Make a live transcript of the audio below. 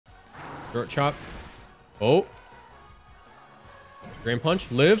Throat chop. Oh. Drain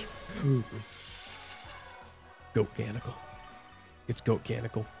punch. Live. Goat-ganical. It's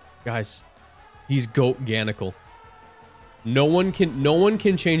Goat-ganical. Guys, he's Goat-ganical. No one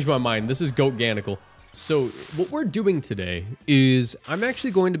can change my mind. This is Goat-ganical. So what we're doing today is I'm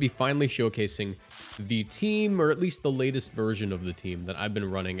actually going to be finally showcasing the team, or at least the latest version of the team that I've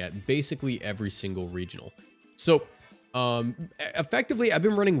been running at basically every single regional. So effectively, I've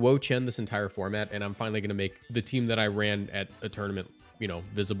been running Wo-Chien this entire format, and I'm finally going to make the team that I ran at a tournament, you know,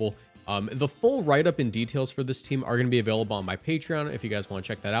 visible. The full write-up and details for this team are going to be available on my Patreon if you guys want to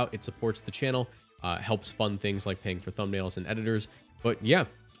check that out. It supports the channel. Helps fund things like paying for thumbnails and editors. But yeah,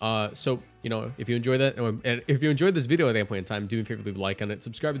 so, you know, if you enjoy that, and if you enjoyed this video at that point in time, do me a favor, leave a like on it,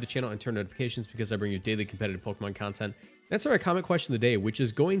 subscribe to the channel, and turn notifications because I bring you daily competitive Pokemon content. That's our comment question of the day, which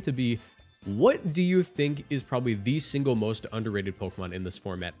is going to be, what do you think is probably the single most underrated Pokemon in this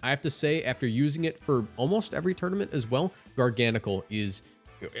format? I have to say, after using it for almost every tournament as well, Garganacl is...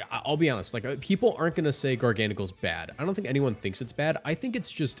 I'll be honest, like, people aren't going to say Garganicle's bad. I don't think anyone thinks it's bad. I think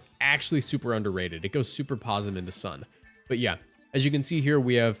it's just actually super underrated. It goes super positive into Sun. But yeah, as you can see here,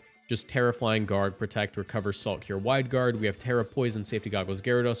 we have just Tera Flying Guard, Protect, Recover, Salt Cure, Wide Guard. We have Tera Poison, Safety Goggles,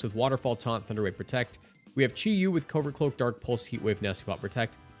 Gyarados with Waterfall, Taunt, Thunder Wave, Protect. We have Chi-Yu with Covert Cloak, Dark Pulse, Heat Wave, Nasty Plot,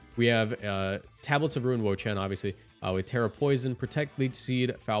 Protect. We have Tablets of Ruin, Wo-Chien, obviously, with Tera Poison, Protect, Leech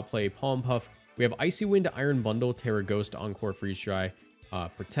Seed, Foul Play, Palm Puff. We have Icy Wind, Iron Bundle, Tera Ghost, Encore, Freeze Dry,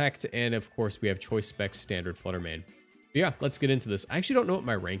 Protect, and of course we have Choice Specs, Standard, Flutter Mane. But yeah, let's get into this. I actually don't know what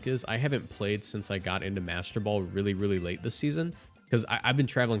my rank is. I haven't played since I got into Master Ball really late this season, because I've been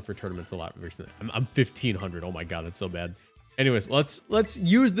traveling for tournaments a lot recently. I'm 1500. Oh my god, that's so bad. Anyways, let's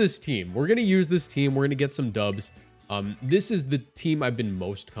use this team. We're gonna use this team. We're gonna get some dubs. This is the team I've been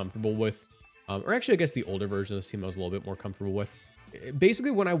most comfortable with, or actually I guess the older version of this team I was a little bit more comfortable with.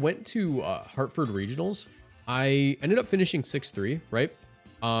 Basically, when I went to Hartford Regionals, I ended up finishing 6-3, right?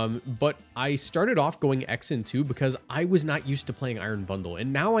 But I started off going X and 2 because I was not used to playing Iron Bundle.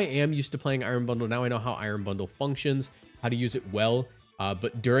 And now I am used to playing Iron Bundle. Now I know how Iron Bundle functions, how to use it well.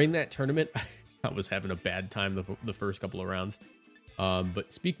 But during that tournament, I was having a bad time the first couple of rounds.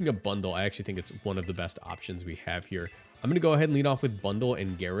 But speaking of Bundle, I actually think it's one of the best options we have here. I'm going to go ahead and lead off with Bundle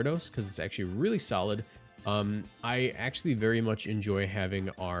and Gyarados because it's actually really solid. I actually very much enjoy having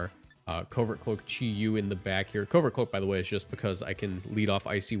our Covert Cloak Chi-Yu in the back here. Covert Cloak, by the way, is just because I can lead off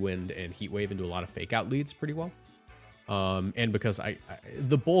Icy Wind and Heat Wave into a lot of fake out leads pretty well. And because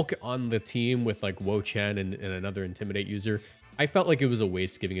the bulk on the team with like Wo-Chien and another Intimidate user, I felt like it was a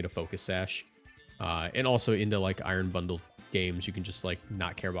waste giving it a Focus Sash. And also into like Iron Bundle games, you can just like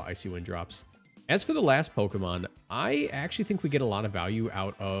not care about Icy Wind drops. As for the last Pokemon, I actually think we get a lot of value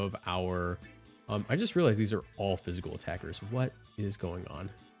out of our... I just realized these are all physical attackers. What is going on?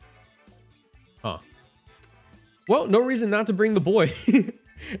 Huh. Well, no reason not to bring the boy.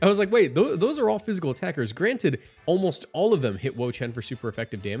 I was like, wait, those are all physical attackers. Granted, almost all of them hit Wo-Chien for super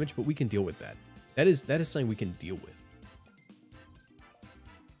effective damage, but we can deal with that. That is something we can deal with.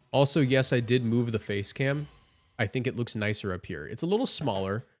 Also, yes, I did move the face cam. I think it looks nicer up here. It's a little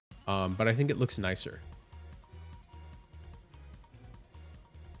smaller, but I think it looks nicer.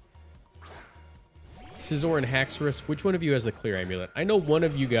 Scizor and Haxorus, which one of you has the clear amulet? I know one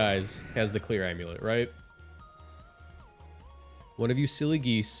of you guys has the clear amulet, right? One of you silly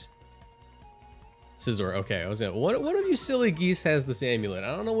geese. Scizor, okay. I was gonna, one of you silly geese has this amulet.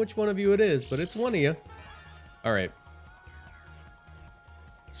 I don't know which one of you it is, but it's one of you. All right.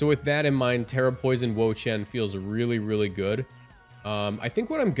 So with that in mind, Tera Poison Wo-Chien feels really good. I think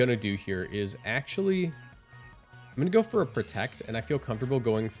what I'm gonna do here is actually, I'm gonna go for a Protect, and I feel comfortable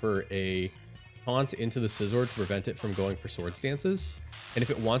going for a Taunt into the Scizor to prevent it from going for Swords Dances. And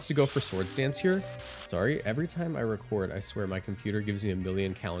if it wants to go for Swords Dance here, sorry, every time I record, I swear my computer gives me a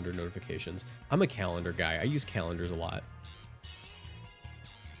million calendar notifications. I'm a calendar guy. I use calendars a lot.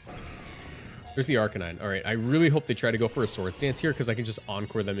 There's the Arcanine. All right, I really hope they try to go for a Swords Dance here because I can just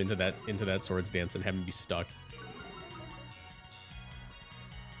Encore them into that Swords Dance and have them be stuck.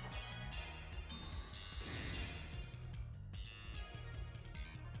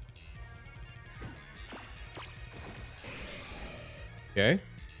 Okay.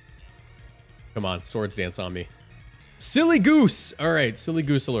 Come on, Swords Dance on me. Silly Goose! All right, Silly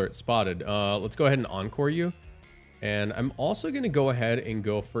Goose alert, spotted. Let's go ahead and Encore you. And I'm also going to go ahead and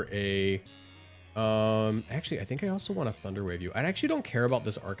go for a... actually, I think I also want to Thunder Wave you. I actually don't care about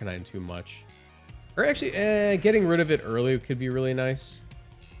this Arcanine too much. Or actually, getting rid of it early could be really nice.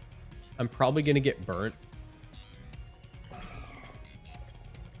 I'm probably going to get burnt.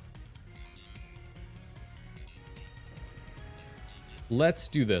 Let's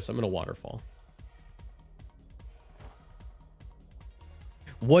do this. I'm going to waterfall.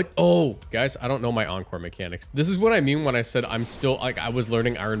 What? Oh, guys, I don't know my encore mechanics. This is what I mean when I said I'm still, like, I was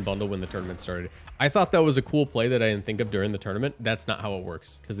learning Iron Bundle when the tournament started. I thought that was a cool play that I didn't think of during the tournament. That's not how it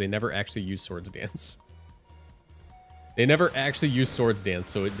works, because they never actually use Swords Dance. They never actually used Swords Dance,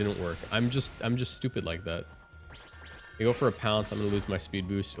 so it didn't work. I'm just stupid like that. I go for a pounce, I'm gonna lose my speed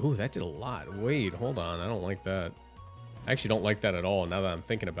boost. Oh, that did a lot. Wait, hold on, I don't like that. I actually don't like that at all, now that I'm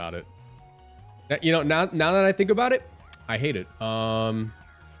thinking about it. You know, now that I think about it, I hate it.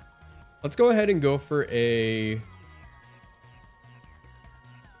 Let's go ahead and go for a...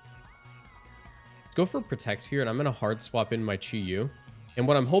 Let's go for Protect here, and I'm going to hard swap in my Chi-Yu. And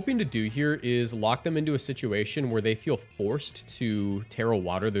what I'm hoping to do here is lock them into a situation where they feel forced to Tera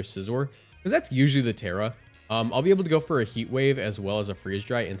Water their Scizor, because that's usually the Tera. I'll be able to go for a Heat Wave as well as a Freeze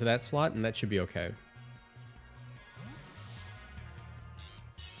Dry into that slot, and that should be okay.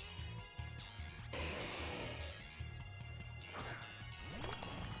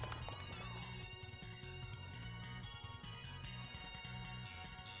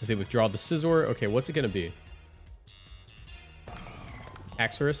 As they withdraw the Scizor. Okay, what's it going to be?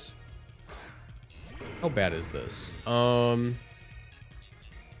 Haxorus. How bad is this? I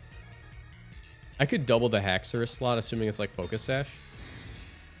could double the Haxorus slot, assuming it's like Focus Sash.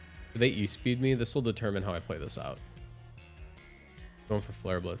 Do they E-speed me? This will determine how I play this out. Going for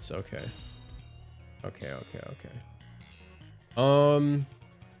Flare Blitz. Okay. Okay. I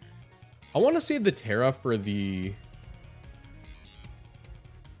want to save the Tera for the...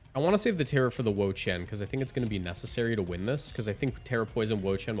 I want to save the Tera for the Wo-Chien, because I think it's going to be necessary to win this, because I think Tera Poison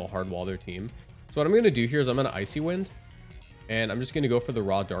Wo-Chien will hardwall their team. So what I'm going to do here is I'm going to Icy Wind, and I'm just going to go for the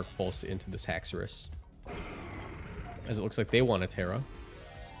raw Dark Pulse into this Haxorus. As it looks like they want a Tera.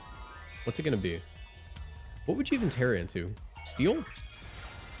 What's it going to be? What would you even Tera into? Steel?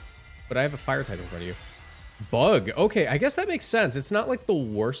 But I have a Fire type in front of you. Bug. Okay, I guess that makes sense. It's not like the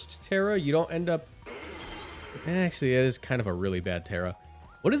worst Tera. You don't end up... Actually, it is kind of a really bad Tera.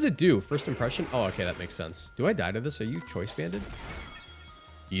 What does it do? First impression? Oh, okay, that makes sense. Do I die to this? Are you choice banded?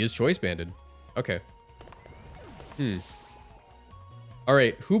 He is choice banded. Okay. All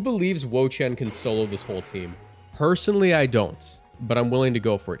right, who believes Wo-Chien can solo this whole team? Personally, I don't, but I'm willing to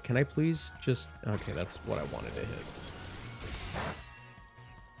go for it. Can I please just... Okay, that's what I wanted to hit.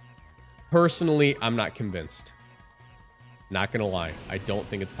 Personally, I'm not convinced. Not gonna lie. I don't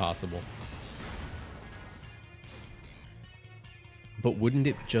think it's possible. But wouldn't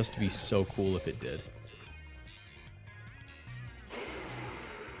it just be so cool if it did?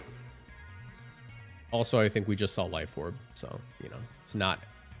 Also, I think we just saw Life Orb, so, you know, it's not...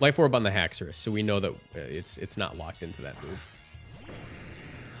 Life Orb on the Haxorus, so we know that it's not locked into that move.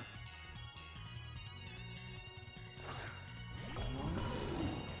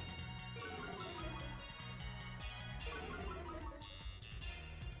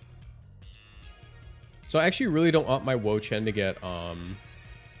 So I actually really don't want my Wo-Chien to get,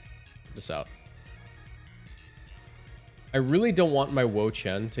 this out. I really don't want my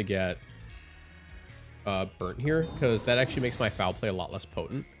Wo-Chien to get burnt here, because that actually makes my foul play a lot less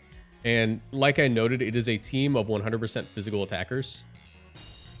potent. And like I noted, it is a team of 100% physical attackers.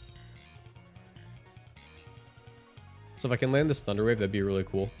 So if I can land this Thunder Wave, that'd be really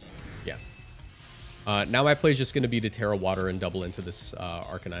cool. Yeah. Now my play is just going to be to Tera Water and double into this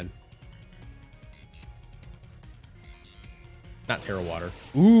Arcanine. Not Tera Water.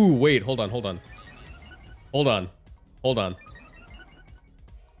 Ooh, wait, hold on.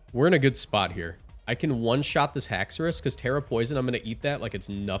 We're in a good spot here. I can one-shot this Haxorus, because Tera Poison, I'm going to eat that like it's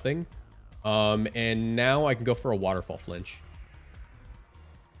nothing. And now I can go for a Waterfall Flinch.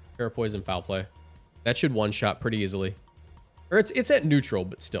 Tera Poison Foul Play. That should one-shot pretty easily. Or it's at neutral,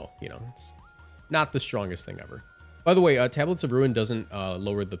 but still, you know, it's not the strongest thing ever. By the way, Tablets of Ruin doesn't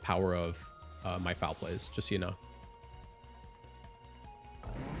lower the power of my Foul Plays, just so you know.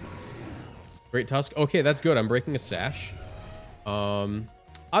 Great Tusk. Okay, that's good. I'm breaking a Sash.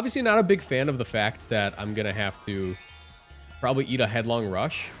 Obviously not a big fan of the fact that I'm going to have to probably eat a Headlong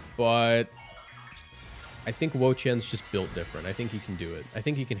Rush, but I think Wo-Chien's just built different. I think he can do it. I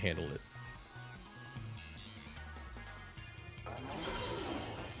think he can handle it.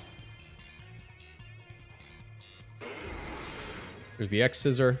 There's the X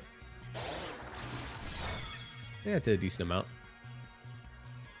Scissor. Yeah, it did a decent amount.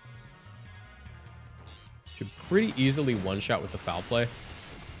 Should pretty easily one-shot with the Foul Play.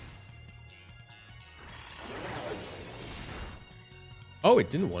 Oh,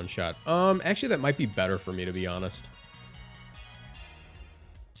 it didn't one-shot. Actually, that might be better for me, to be honest.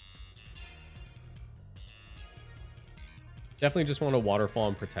 Definitely just want to waterfall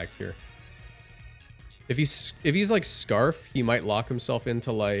and protect here. If he's like Scarf, he might lock himself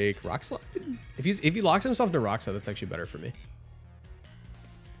into like Rock Slide. If he locks himself into Rock Slide, that's actually better for me.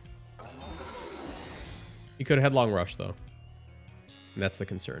 He could have Headlong Rush though. And that's the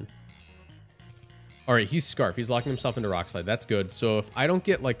concern. All right, he's Scarf. He's locking himself into Rock Slide. That's good. So if I don't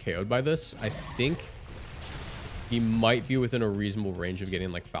get like KO'd by this, I think he might be within a reasonable range of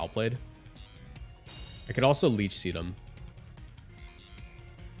getting like Foul Played. I could also Leech Seed him.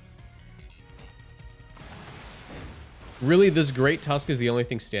 Really, this Great Tusk is the only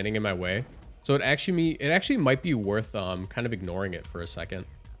thing standing in my way. So it actually might be worth kind of ignoring it for a second.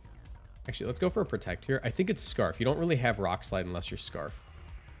 Actually, let's go for a Protect here. I think it's Scarf. You don't really have Rock Slide unless you're Scarf.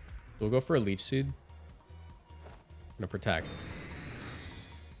 So we'll go for a Leech Seed. I'm gonna Protect.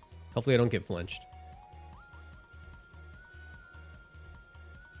 Hopefully I don't get flinched.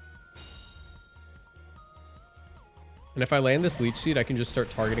 And if I land this Leech Seed, I can just start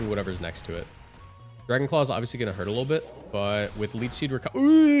targeting whatever's next to it. Dragon Claw is obviously going to hurt a little bit, but with Leech Seed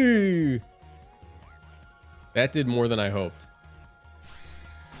Ooh! That did more than I hoped.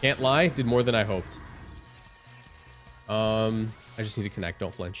 Can't lie, did more than I hoped. I just need to connect,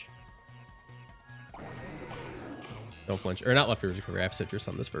 don't flinch. Don't flinch. Or not Leftovers Recovery, I have Citrus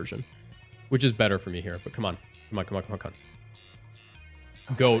on this version. Which is better for me here, but come on. Come on, come on, come on, come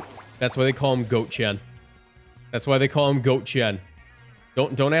on. Goat. That's why they call him Wo-Chien. That's why they call him Wo-Chien.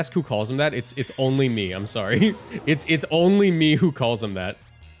 Don't ask who calls him that. It's only me. I'm sorry. It's only me who calls him that.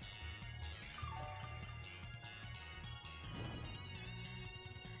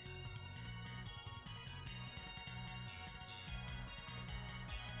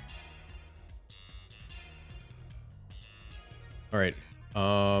 All right.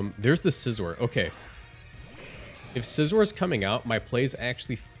 There's the Scizor. Okay. If Scizor is coming out, my play is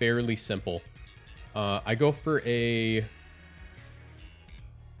actually fairly simple. I go for a...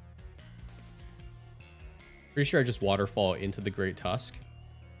 Pretty sure I just waterfall into the Great Tusk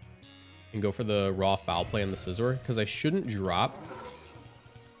and go for the raw Foul Play on the Scizor because I shouldn't drop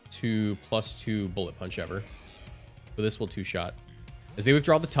to +2 Bullet Punch ever. So this will two-shot. As they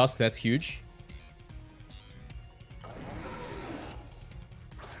withdraw the Tusk, that's huge.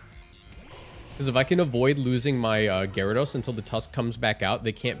 Because if I can avoid losing my Gyarados until the Tusk comes back out,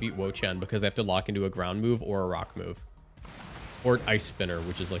 they can't beat Wo-Chien because they have to lock into a ground move or a rock move. Or Ice Spinner,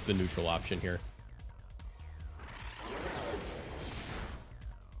 which is like the neutral option here.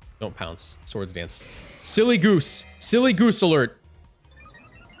 Don't pounce. Swords Dance. Silly Goose. Silly Goose alert.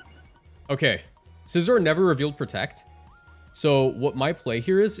 Okay. Scizor never revealed Protect. So what my play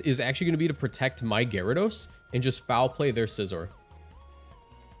here is actually going to be to protect my Gyarados and just Foul Play their Scizor.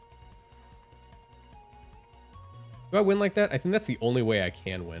 Do I win like that? I think that's the only way I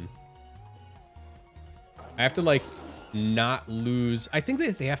can win. I have to like not lose. I think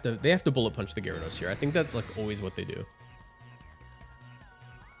that they have to Bullet Punch the Gyarados here. I think that's like always what they do.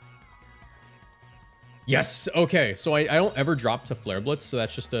 Yes. Okay. So I don't ever drop to Flare Blitz. So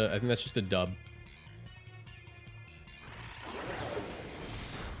that's just I think that's just a dub.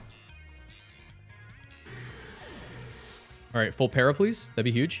 All right. Full para, please. That'd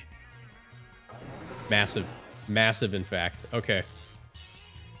be huge. Massive. Massive, in fact. Okay.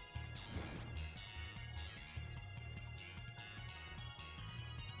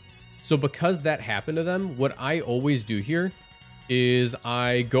 So because that happened to them, what I always do here is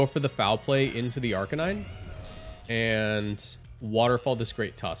I go for the Foul Play into the Arcanine and waterfall this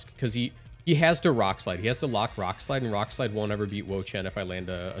Great Tusk because he has to Rock Slide. He has to lock Rock Slide, and Rock Slide won't ever beat Wo-Chien if I land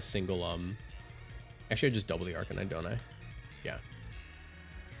a single Actually, I just double the Arcanine, don't I? Yeah.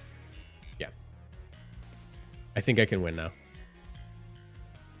 Yeah. I think I can win now.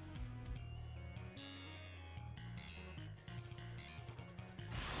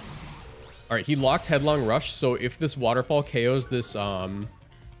 All right, he locked Headlong Rush, so if this Waterfall KOs this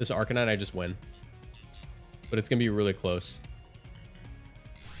this Arcanine, I just win. But it's gonna be really close.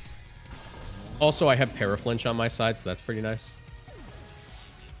 Also, I have Paraflinch on my side, so that's pretty nice.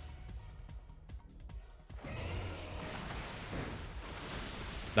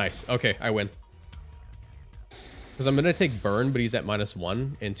 Nice. Okay, I win. Because I'm gonna take Burn, but he's at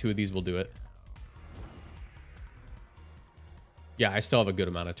 -1, and 2 of these will do it. Yeah, I still have a good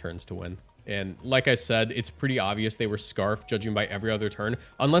amount of turns to win. And like I said, it's pretty obvious they were Scarf, judging by every other turn.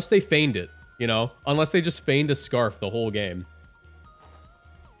 Unless they feigned it, you know? Unless they just feigned a Scarf the whole game.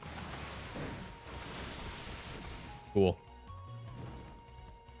 Cool.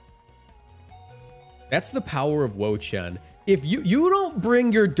 That's the power of Wo-Chien. If you don't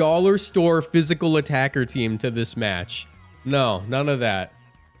bring your dollar store physical attacker team to this match. No, none of that.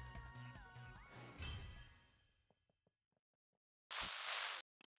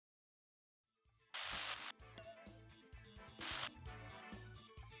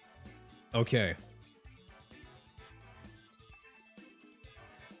 Okay.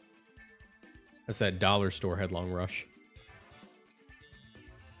 That's that dollar store headlong rush.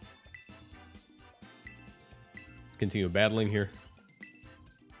 Let's continue battling here.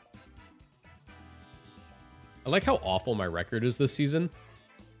 I like how awful my record is this season.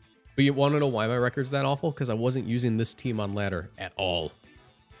 But you want to know why my record's that awful? Because I wasn't using this team on ladder at all.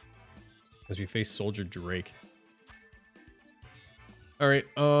 As we face Soldier Drake. All right,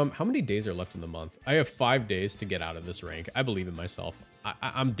 how many days are left in the month? I have 5 days to get out of this rank. I believe in myself.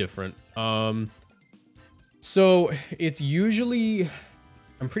 I'm different. So it's usually,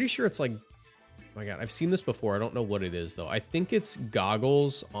 I'm pretty sure it's like, oh my God, I've seen this before. I don't know what it is though. I think it's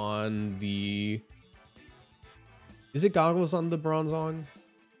goggles on the, is it goggles on the Bronzong?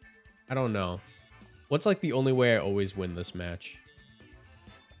 I don't know. What's like the only way I always win this match?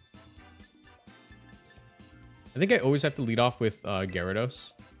 I think I always have to lead off with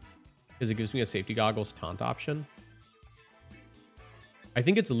Gyarados because it gives me a safety goggles taunt option. I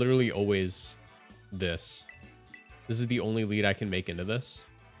think it's literally always this. This is the only lead I can make into this.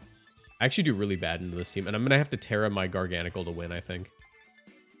 I actually do really bad into this team, and I'm going to have to Tera my Garganacl to win, I think.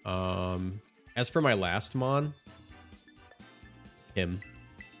 As for my last Mon, him.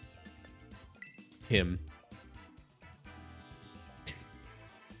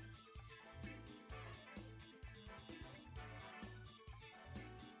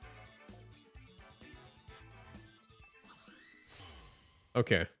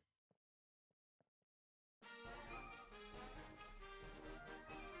 Okay.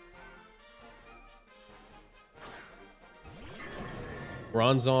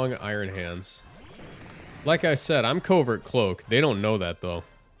 Bronzong, Iron Hands. Like I said, I'm Covert Cloak. They don't know that, though.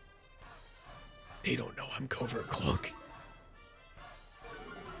 They don't know I'm Covert Cloak.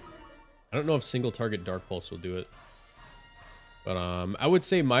 I don't know if single target Dark Pulse will do it. But, I would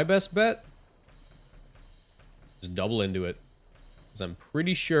say my best bet, just double into it. Because I'm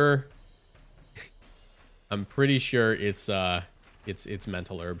pretty sure... I'm pretty sure it's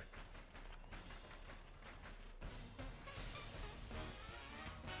Mental Herb.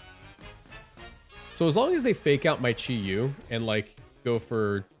 So as long as they fake out my Chi-Yu and, like, go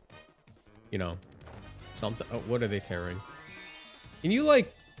for, you know, something... Oh, what are they tearing? Can you,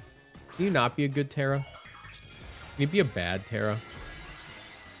 like... Can you not be a good Tera? Can you be a bad Tera?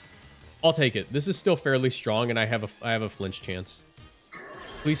 I'll take it. This is still fairly strong, and I have a flinch chance.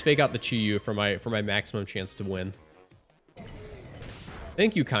 Please fake out the Chi-Yu for my maximum chance to win.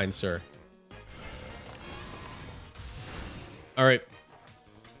 Thank you, kind sir. All right.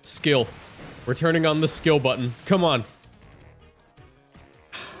 Skill. We're turning on the skill button. Come on.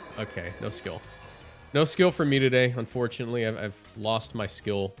 Okay, no skill. No skill for me today, unfortunately. I've lost my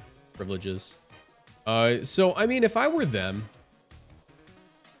skill privileges. So, I mean, if I were them...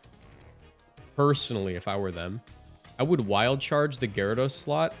 Personally, if I were them, I would Wild Charge the Gyarados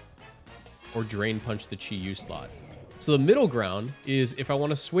slot or Drain Punch the Chi-Yu slot. So the middle ground is, if I want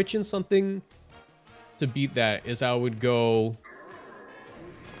to switch in something to beat that, is I would go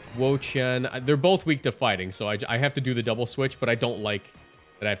Wo-Chien. They're both weak to fighting, so I have to do the double switch, but I don't like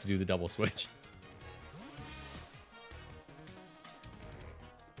that I have to do the double switch.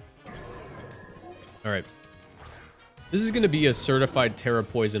 All right. This is going to be a certified Tera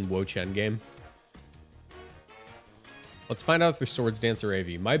Poison Wo-Chien game. Let's find out if they're Swords Dance or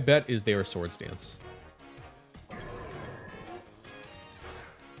AV. My bet is they are Swords Dance.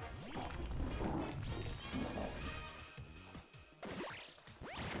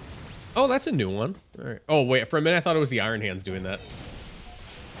 Oh, that's a new one. All right. Oh, wait. For a minute, I thought it was the Iron Hands doing that.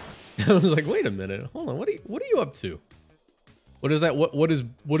 I was like, wait a minute. Hold on. What are you up to? What is that? What is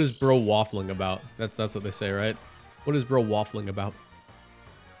bro waffling about? That's what they say, right? What is bro waffling about?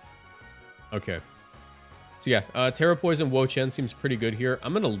 Okay. So yeah, Tera Poison Wo-Chien seems pretty good here.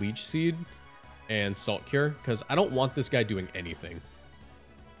 I'm gonna Leech Seed and Salt Cure because I don't want this guy doing anything.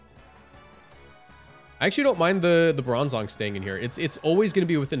 I actually don't mind the Bronzong staying in here. It's always gonna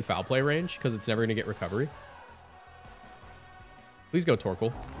be within foul play range because it's never gonna get recovery. Please go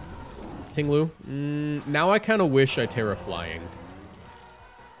Torkoal. Tinglu. Now I kind of wish I Tera Flying'd.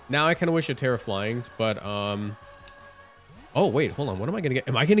 But oh wait, hold on. What am I gonna get?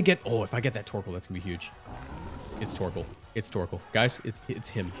 Am I gonna get? Oh, if I get that Torkoal, that's gonna be huge. It's Torkoal. It's Torkoal. Guys, it's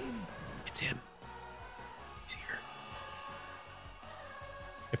him. It's him. He's here.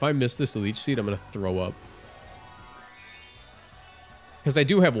 If I miss this Leech Seed, I'm going to throw up. Because I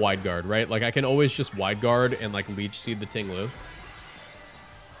do have Wide Guard, right? Like, I can always just Wide Guard and, like, Leech Seed the Tinglu.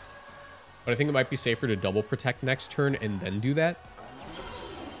 But I think it might be safer to double protect next turn and then do that.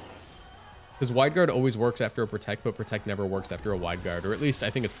 Because wide guard always works after a protect, but protect never works after a wide guard. Or at least I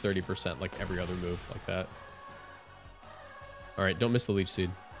think it's 30%, like every other move like that. All right, don't miss the leech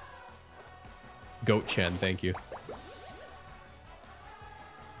seed. Wo-Chien, thank you.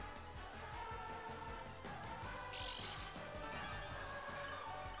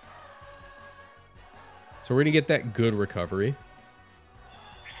 So we're gonna get that good recovery.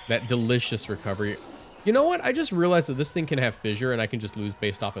 That delicious recovery. You know what? I just realized that this thing can have fissure and I can just lose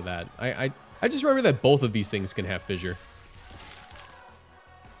based off of that. I just remember that both of these things can have fissure.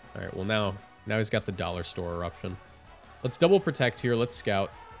 All right, well now he's got the dollar store eruption. Let's double protect here. Let's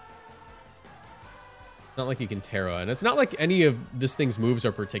scout. It's not like he can Tera, and it's not like any of this thing's moves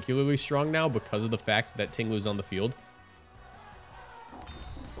are particularly strong now because of the fact that Tinglu's on the field.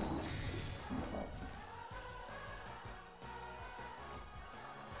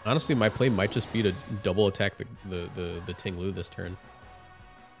 Honestly, my play might just be to double attack the Tinglu this turn.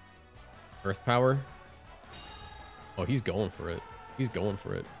 Earth power. Oh, he's going for it. He's going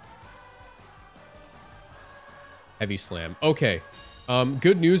for it. Heavy slam. Okay.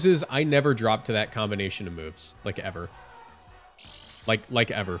 Good news is I never drop to that combination of moves. Like ever.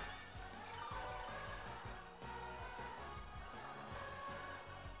 Like ever.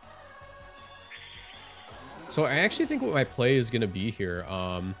 So I actually think what my play is going to be here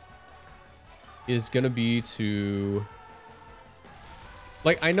is going to be to...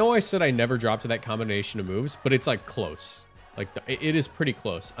 Like, I know I said I never drop to that combination of moves, but it's, like, close. Like, it is pretty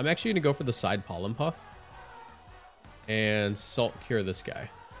close. I'm actually going to go for the side Pollen Puff. And Salt Cure this guy.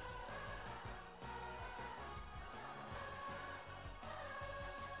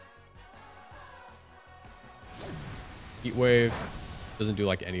 Heat Wave. Doesn't do,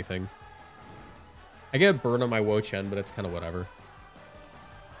 like, anything. I get a burn on my Wo-Chien, but it's kind of whatever.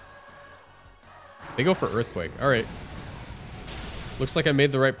 They go for Earthquake. All right. Looks like I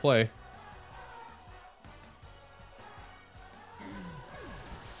made the right play.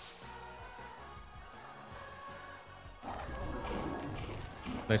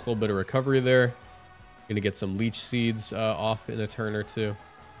 Nice little bit of recovery there. Gonna get some Leech Seeds off in a turn or two.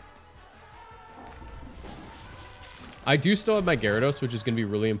 I do still have my Gyarados, which is gonna be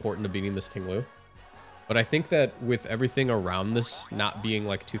really important to beating this Tinglu. But I think that with everything around this not being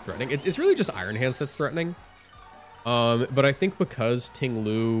like too threatening, it's really just Iron Hands that's threatening. But I think because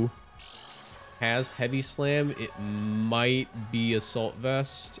Tinglu has Heavy Slam, it might be Assault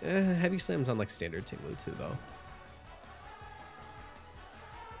Vest. Heavy Slam's on like standard Tinglu too, though.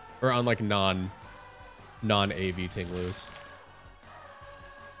 Or on like non-AV Tinglus.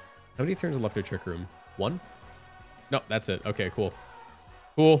 How many turns are left of Trick Room? 1? No, that's it. Okay, cool.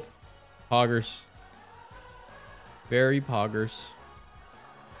 Cool. Poggers. Very poggers.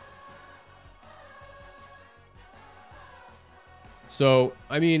 So,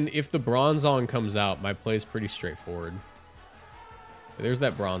 I mean, if the Bronzong comes out, my play is pretty straightforward. There's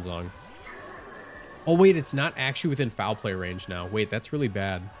that Bronzong. Oh, wait, it's not actually within foul play range now. Wait, that's really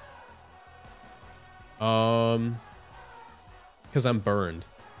bad. Because I'm burned.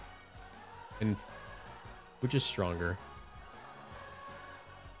 And which is stronger?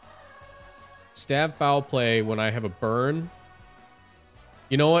 Stab foul play when I have a burn.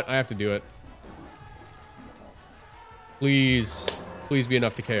 You know what? I have to do it. Please. Please be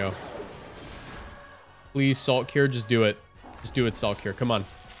enough to KO. Please, Salt Cure. Just do it. Just do it, Salt Cure. Come on.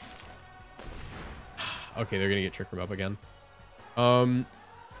 Okay, they're going to get Trick Room up again. The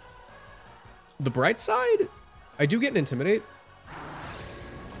bright side, I do get an Intimidate.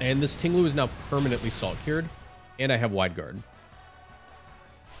 And this Tinglu is now permanently Salt Cured. And I have Wide Guard.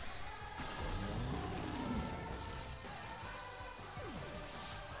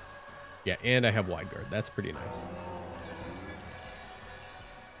 Yeah, and I have Wide Guard. That's pretty nice.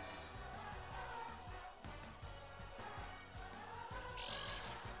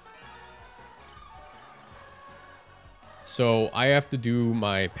 So I have to do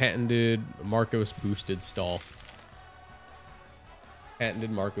my patented Marcos boosted stall.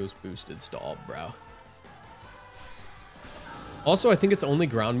 Patented Marcos boosted stall, bro. Also, I think its only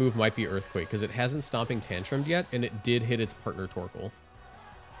ground move might be Earthquake because it hasn't Stomping Tantrumed yet, and it did hit its partner Torkoal.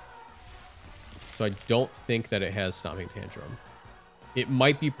 So I don't think that it has Stomping Tantrum. It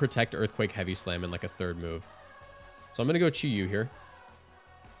might be Protect, Earthquake, Heavy Slam in like a third move. So I'm going to go Chi-Yu here.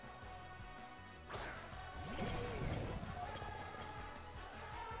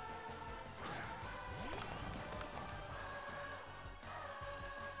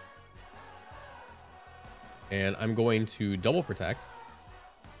 And I'm going to double protect.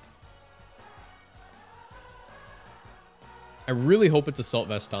 I really hope it's Assault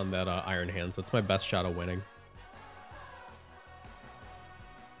Vest on that Iron Hands. That's my best shot of winning.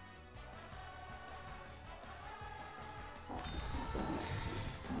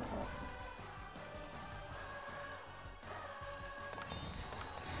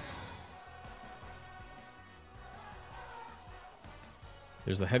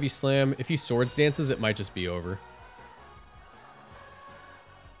 There's the heavy slam. If he swords dances, it might just be over.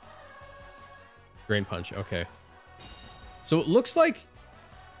 Drain punch. Okay. So it looks like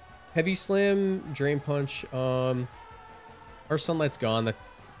heavy slam, drain punch. Our sunlight's gone. That's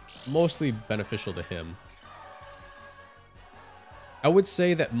mostly beneficial to him. I would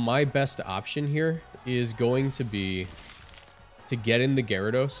say that my best option here is going to be to get in the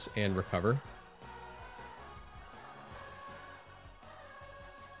Gyarados and recover.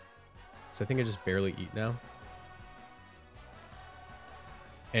 So I think I just barely eat now.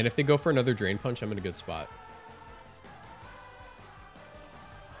 And if they go for another drain punch, I'm in a good spot.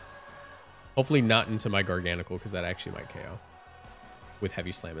 Hopefully not into my Garganacl, because that actually might KO. With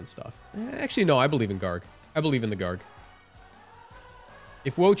heavy slam and stuff. Actually, no, I believe in Garg. I believe in the Garg.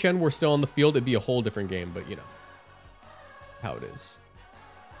 If Wo-Chien were still on the field, it'd be a whole different game, but you know how it is.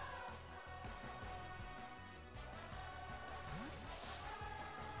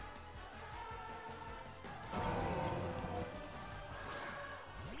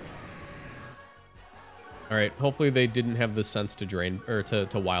 All right, hopefully they didn't have the sense to drain or to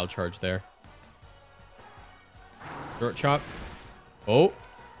wild charge there. Short chop. Oh.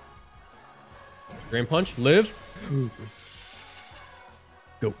 Drain punch. Live.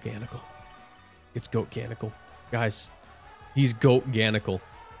 Goat-Ganical. It's Goat-Ganical. Guys, he's Goat-Ganical.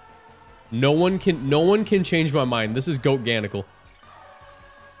 No one can change my mind. This is Goat-Ganical.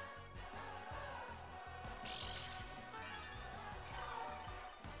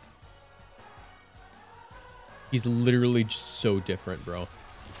 He's literally just so different, bro.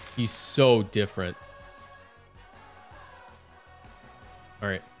 He's so different. All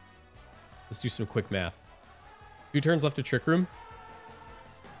right. Let's do some quick math. 2 turns left to Trick Room.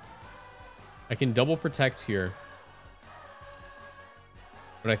 I can double protect here.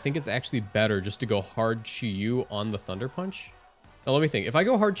 But I think it's actually better just to go hard Chi-Yu on the Thunder Punch. Now, let me think. If I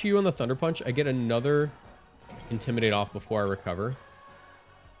go hard Chi-Yu on the Thunder Punch, I get another Intimidate off before I recover.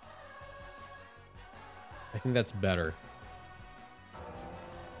 I think that's better.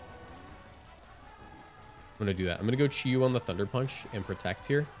 I'm going to do that. I'm going to go Chi-Yu on the Thunder Punch and protect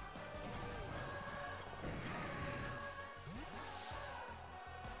here.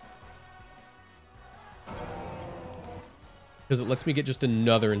 Because it lets me get just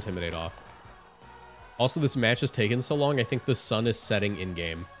another Intimidate off. Also, this match has taken so long, I think the sun is setting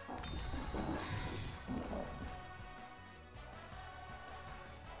in-game.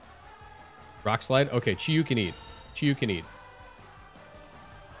 Rock Slide? Okay, Chi-Yu can eat. Chi-Yu can eat.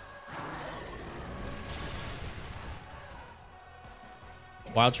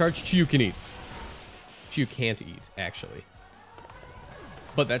 Wild Charge? Chi-Yu can eat. Chi-Yu can't eat, actually.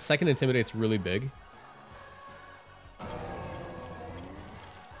 But that second Intimidate's really big.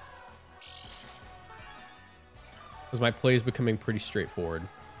 Because my play is becoming pretty straightforward.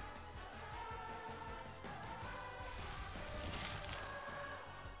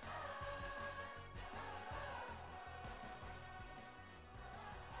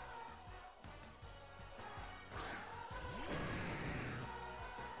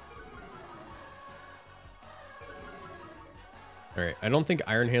 Alright, I don't think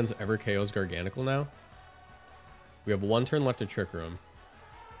Iron Hands ever KOs Garganacl now. We have 1 turn left to Trick Room.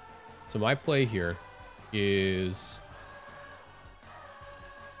 So my play here is...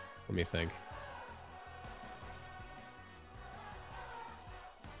 Let me think.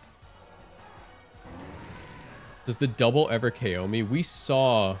 Does the double ever KO me? We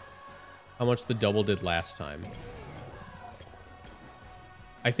saw how much the double did last time.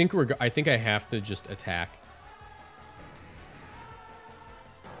 I think I have to just attack.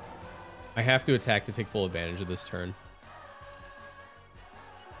 I have to attack to take full advantage of this turn.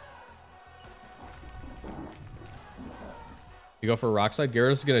 You go for a Rock Slide.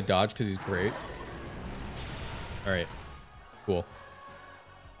 Gyarados is going to dodge because he's great. All right. Cool.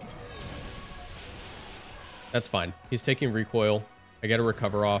 That's fine. He's taking recoil. I got to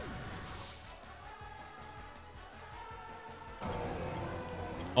recover off.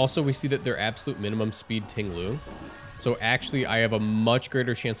 Also, we see that they're absolute minimum speed Ting Lu. So actually, I have a much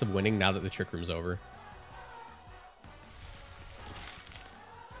greater chance of winning now that the Trick Room's over.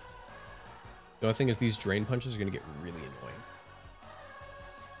 The other thing is these Drain Punches are going to get really annoying.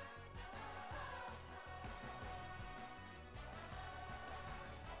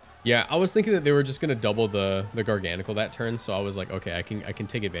 Yeah, I was thinking that they were just going to double the Garganacl that turn, so I was like, okay, I can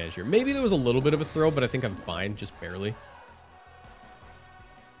take advantage here. Maybe there was a little bit of a throw, but I think I'm fine, just barely.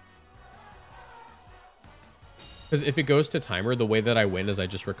 Because if it goes to timer, the way that I win is I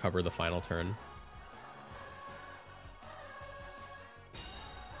just recover the final turn.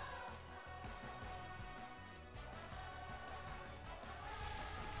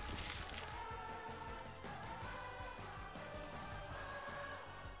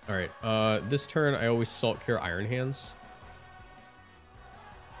 All right. This turn, I always Salt Cure Iron Hands.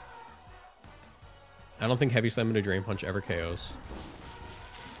 I don't think Heavy Slam into Drain Punch ever KOs.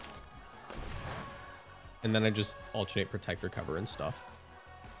 And then I just alternate Protect, Recover, and stuff.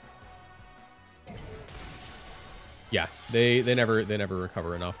 Yeah, they never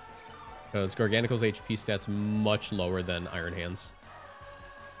recover enough. Because Garganicle's HP stat's much lower than Iron Hands.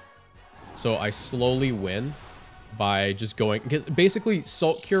 So I slowly win by just going... Because basically,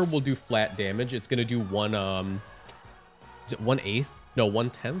 Salt Cure will do flat damage. It's going to do one... is it 1/8? No,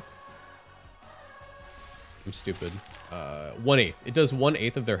 1/10? I'm stupid. 1/8. It does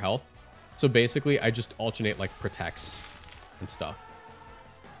 1/8 of their health. So basically, I just alternate, like, protects and stuff.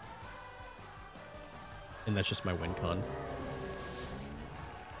 And that's just my win con.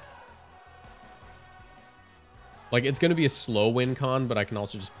 Like, it's going to be a slow win con, but I can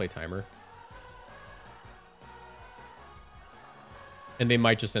also just play timer. And they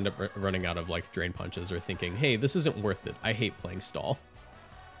might just end up running out of, like, drain punches or thinking, hey, this isn't worth it. I hate playing stall.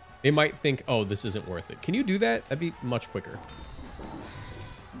 They might think, oh, this isn't worth it. Can you do that? That'd be much quicker.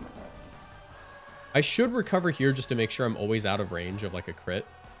 I should recover here just to make sure I'm always out of range of, like, a crit.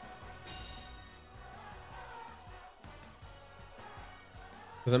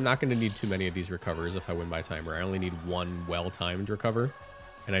 Because I'm not going to need too many of these recovers if I win by timer. I only need one well-timed recover.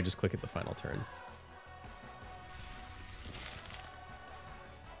 And I just click at the final turn.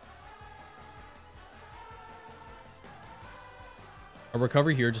 I'll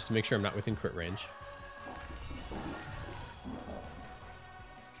recover here just to make sure I'm not within crit range.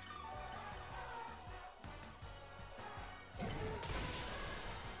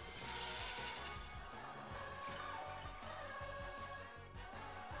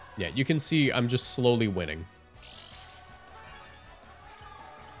 Yeah, you can see I'm just slowly winning.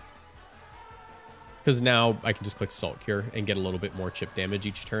 Because now I can just click Salt Cure and get a little bit more chip damage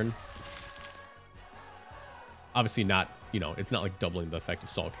each turn. Obviously not, you know, it's not like doubling the effect of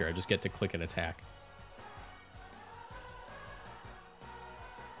Salt Cure. I just get to click and attack.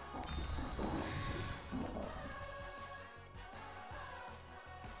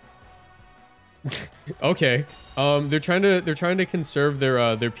 Okay. They're trying to conserve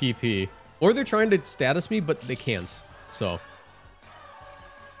their PP, or they're trying to status me, but they can't. So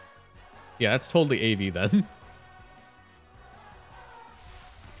yeah, that's totally AV then.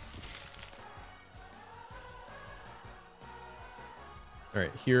 All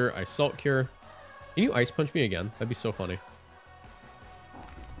right, here I Salt Cure. Can you Ice Punch me again? That'd be so funny.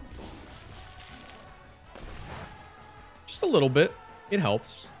 Just a little bit. It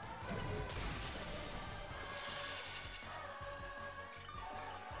helps.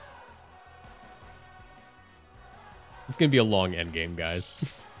 It's going to be a long end game,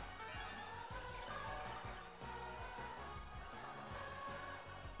 guys.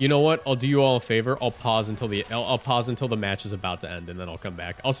 You know what? I'll do you all a favor. I'll pause until the match is about to end, and then I'll come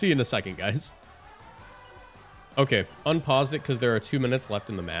back. I'll see you in a second, guys. Okay, unpaused it because there are 2 minutes left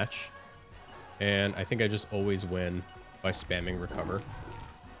in the match. And I think I just always win by spamming recover.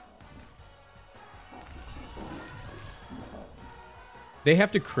 They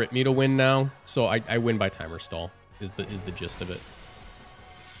have to crit me to win now, so I win by timer stall. Is the gist of it.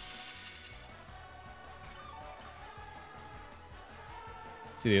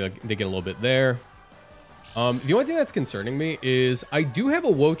 See, they get a little bit there. The only thing that's concerning me is I do have a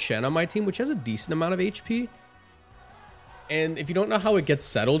Wo-Chien on my team, which has a decent amount of HP. And if you don't know how it gets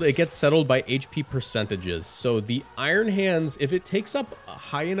settled by HP percentages. So the Iron Hands, if it takes up a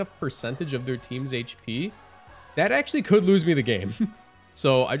high enough percentage of their team's HP, that actually could lose me the game.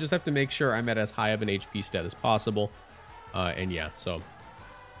 So I just have to make sure I'm at as high of an HP stat as possible. And yeah, so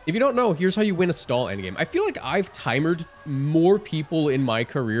if you don't know, here's how you win a stall endgame. I feel like I've timered more people in my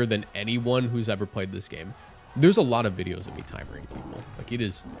career than anyone who's ever played this game. There's a lot of videos of me timering people. Like, it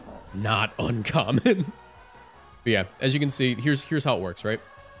is not uncommon. But yeah, as you can see, here's how it works, right?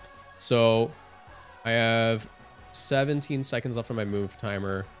 So I have 17 seconds left on my move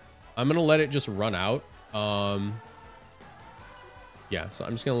timer. I'm going to let it just run out. Yeah, so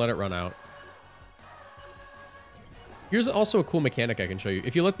I'm just going to let it run out. Here's also a cool mechanic I can show you.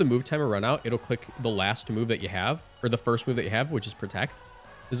 If you let the move timer run out, it'll click the last move that you have, or the first move that you have, which is Protect.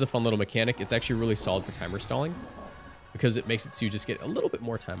 This is a fun little mechanic. It's actually really solid for timer stalling because it makes it so you just get a little bit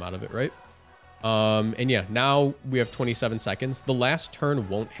more time out of it, right? And yeah, now we have 27 seconds. The last turn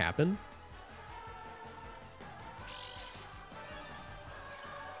won't happen.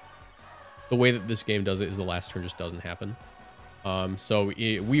 The way that this game does it is the last turn just doesn't happen. So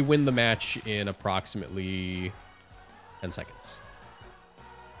we win the match in approximately 10 seconds.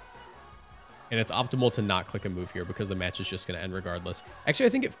 And it's optimal to not click a move here because the match is just going to end regardless. Actually, I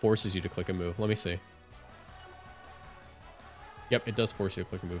think it forces you to click a move. Let me see. Yep, it does force you to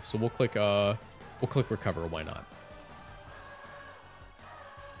click a move. So we'll click recover. Why not?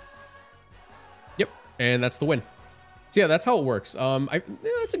 Yep, and that's the win. So yeah, that's how it works.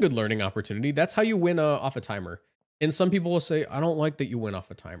 That's a good learning opportunity. That's how you win off a timer. And some people will say, I don't like that you win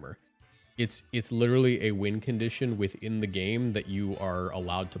off a timer. It's literally a win condition within the game that you are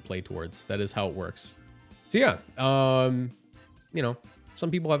allowed to play towards. That is how it works. So yeah, you know, some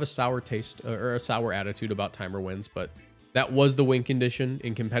people have a sour taste or a sour attitude about timer wins, but that was the win condition.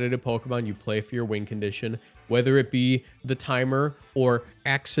 In competitive Pokemon, you play for your win condition, whether it be the timer or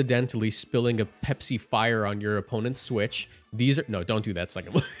accidentally spilling a Pepsi Fire on your opponent's Switch. These are, no, don't do that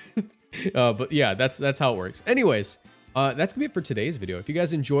second one. But yeah, that's how it works. Anyways, that's gonna be it for today's video. If you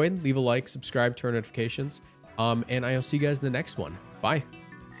guys enjoyed, leave a like, subscribe, turn notifications, and I'll see you guys in the next one. Bye.